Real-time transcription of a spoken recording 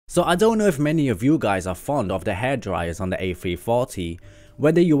So I don't know if many of you guys are fond of the hair dryers on the A340.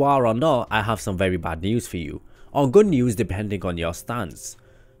 Whether you are or not, I have some very bad news for you, or good news depending on your stance.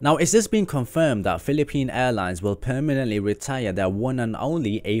 Now, it's just been confirmed that Philippine Airlines will permanently retire their one and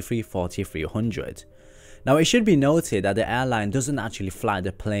only A340-300. Now, it should be noted that the airline doesn't actually fly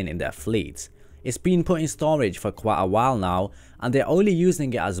the plane in their fleet. It's been put in storage for quite a while now, and they're only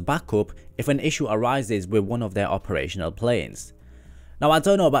using it as backup if an issue arises with one of their operational planes. Now, I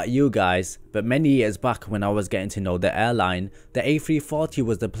don't know about you guys, but many years back when I was getting to know the airline, the A340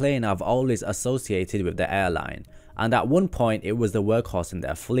 was the plane I've always associated with the airline, and at one point it was the workhorse in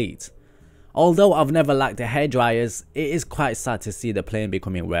their fleet. Although I've never liked the hair dryers, it is quite sad to see the plane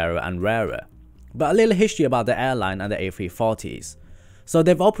becoming rarer and rarer. But a little history about the airline and the A340s. So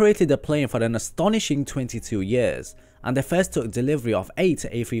they've operated the plane for an astonishing 22 years, and they first took delivery of 8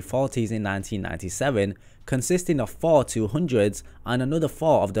 A340s in 1997, consisting of 4 200s and another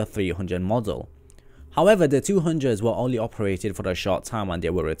 4 of the 300 model. However, the 200s were only operated for a short time and they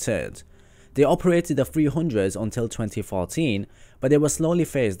were returned. They operated the 300s until 2014, but they were slowly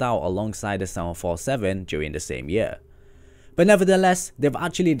phased out alongside the 747 during the same year. But nevertheless, they've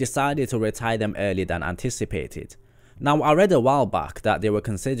actually decided to retire them earlier than anticipated. Now, I read a while back that they were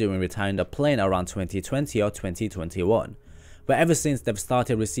considering retiring the plane around 2020 or 2021. But ever since they've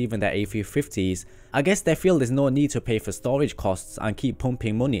started receiving their A350s, I guess they feel there's no need to pay for storage costs and keep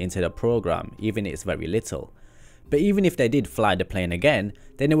pumping money into the program, even if it's very little. But even if they did fly the plane again,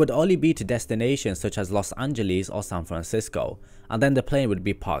 then it would only be to destinations such as Los Angeles or San Francisco, and then the plane would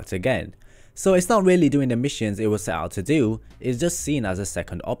be parked again. So it's not really doing the missions it was set out to do, it's just seen as a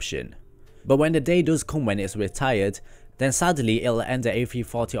second option. But when the day does come when it's retired, then sadly it'll end the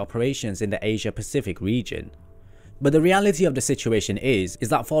A340 operations in the Asia Pacific region. But the reality of the situation is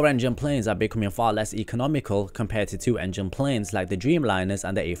that 4-engine planes are becoming far less economical compared to 2-engine planes like the Dreamliners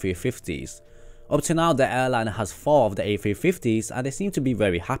and the A350s. Up to now, the airline has 4 of the A350s and they seem to be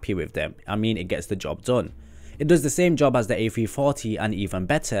very happy with them. I mean, it gets the job done. It does the same job as the A340 and even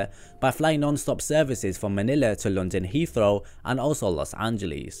better by flying non-stop services from Manila to London Heathrow and also Los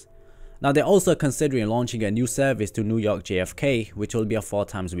Angeles. Now, they're also considering launching a new service to New York JFK, which will be a 4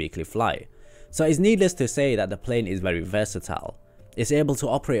 times weekly flight. So it's needless to say that the plane is very versatile. It's able to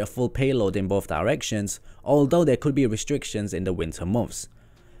operate a full payload in both directions, although there could be restrictions in the winter months.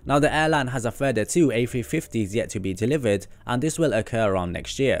 Now, the airline has a further 2 A350s yet to be delivered, and this will occur around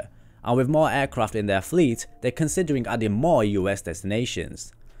next year. And with more aircraft in their fleet, they're considering adding more US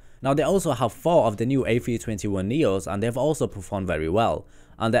destinations. Now, they also have 4 of the new A321neos and they've also performed very well,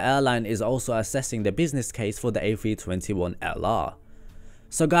 and the airline is also assessing the business case for the A321LR.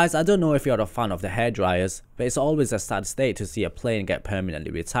 So guys, I don't know if you're a fan of the hair dryers, but it's always a sad state to see a plane get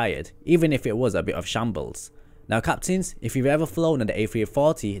permanently retired, even if it was a bit of shambles. Now captains, if you've ever flown on the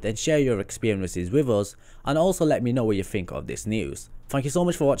A340, then share your experiences with us, and also let me know what you think of this news. Thank you so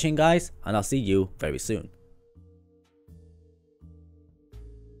much for watching guys, and I'll see you very soon.